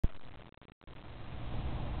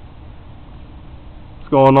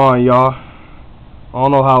going on, y'all? I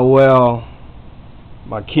don't know how well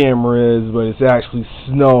my camera is, but it's actually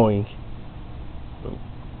snowing.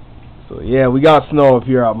 So yeah, we got snow up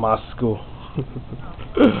here at my school.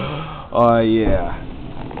 Yeah.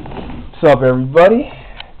 What's up, everybody?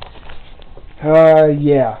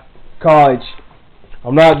 Yeah. College.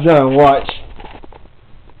 I'm not done. Watch.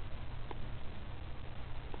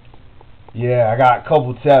 Yeah, I got a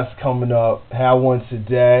couple tests coming up. Had one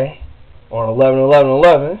today on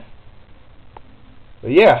 11/11/11.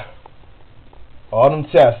 But yeah, all them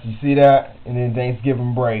tests, you see that? And then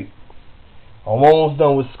Thanksgiving break. I'm almost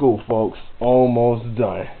done with school, folks. Almost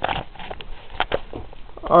done.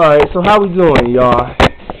 Alright, so how we doing, y'all?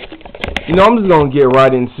 I'm just gonna get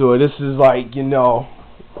right into it. This is like, a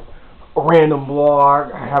random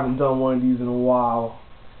blog. I haven't done one of these in a while.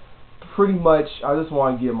 Pretty much, I just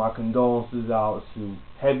want to give my condolences out to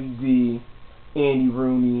Heavy D, Andy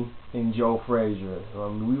Rooney, and Joe Frazier.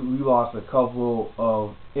 We lost a couple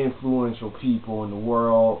of influential people in the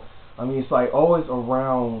world. It's like always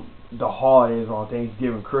around the holidays, around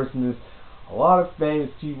Thanksgiving, Christmas, a lot of famous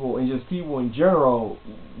people and just people in general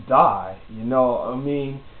die.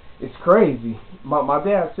 It's crazy. My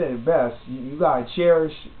dad said it best. You gotta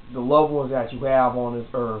cherish the loved ones that you have on this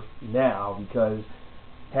earth now, because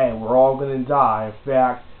hey, we're all gonna die. In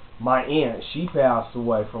fact, my aunt, she passed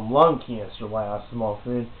away from lung cancer last month,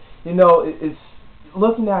 and it's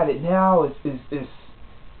looking at it now, it's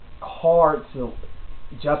hard to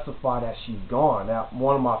justify that she's gone. That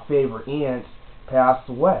one of my favorite aunts passed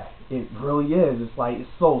away. It really is. It's like, it's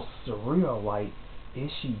so surreal. Like,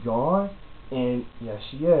 is she gone? And yes,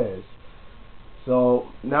 she is. So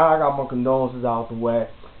now I got my condolences out the way.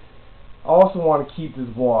 I also want to keep this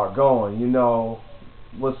vlog going.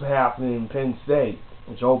 What's happening in Penn State?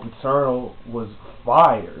 Joe Paterno was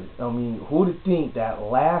fired. Who'd have think that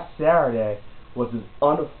last Saturday was his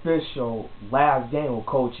unofficial last game of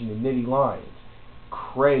coaching the Nittany Lions?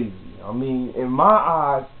 Crazy. In my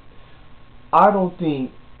eyes, I don't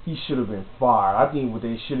think he should have been fired. I think what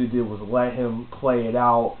they should have did was let him play it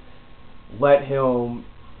out, let him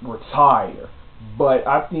retire. But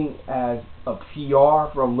I think as a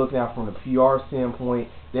PR, from looking at it from the PR standpoint,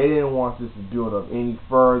 they didn't want this to build up any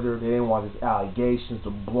further. They didn't want these allegations to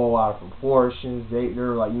blow out of proportions.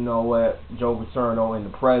 They're like, you know what, Joe Paterno and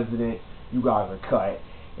the president, you guys are cut.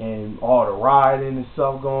 And all the rioting and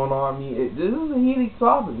stuff going on. This is a heated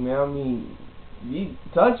topic, man.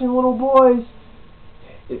 Touching little boys,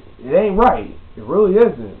 it ain't right. It really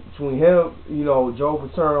isn't. Between him, Joe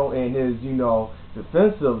Paterno and his,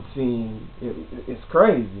 defensive team, it's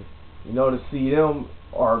crazy. To see them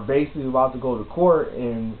are basically about to go to court,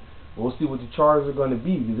 and we'll see what the charges are going to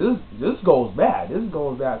be. Because this goes back. This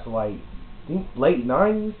goes back to like, I think late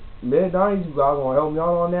 90s, mid 90s. You guys want to help me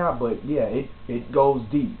out on that, but yeah, it goes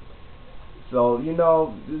deep. So this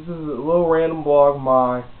is a little random blog of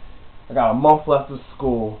mine. I got a month left of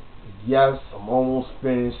school. Yes, I'm almost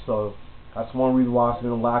finished, so that's one reason why I've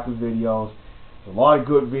been a lack of videos. There's a lot of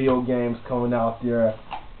good video games coming out there.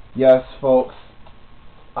 Yes, folks,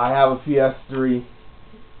 I have a PS3,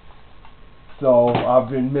 so I've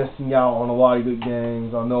been missing out on a lot of good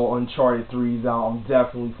games. I know Uncharted 3 is out. I'm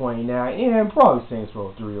definitely playing that, and probably Saints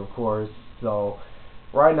Row 3, of course. So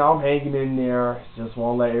right now I'm hanging in there. Just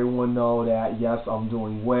want to let everyone know that yes, I'm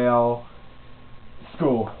doing well.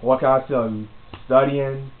 School, what can I tell you?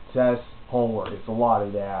 Studying, tests, homework. It's a lot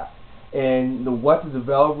of that. And what the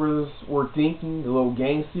developers were thinking, the little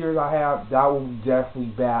game series I have, that will be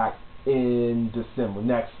definitely back in December,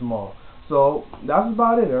 next month. So that's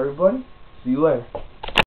about it, everybody. See you later.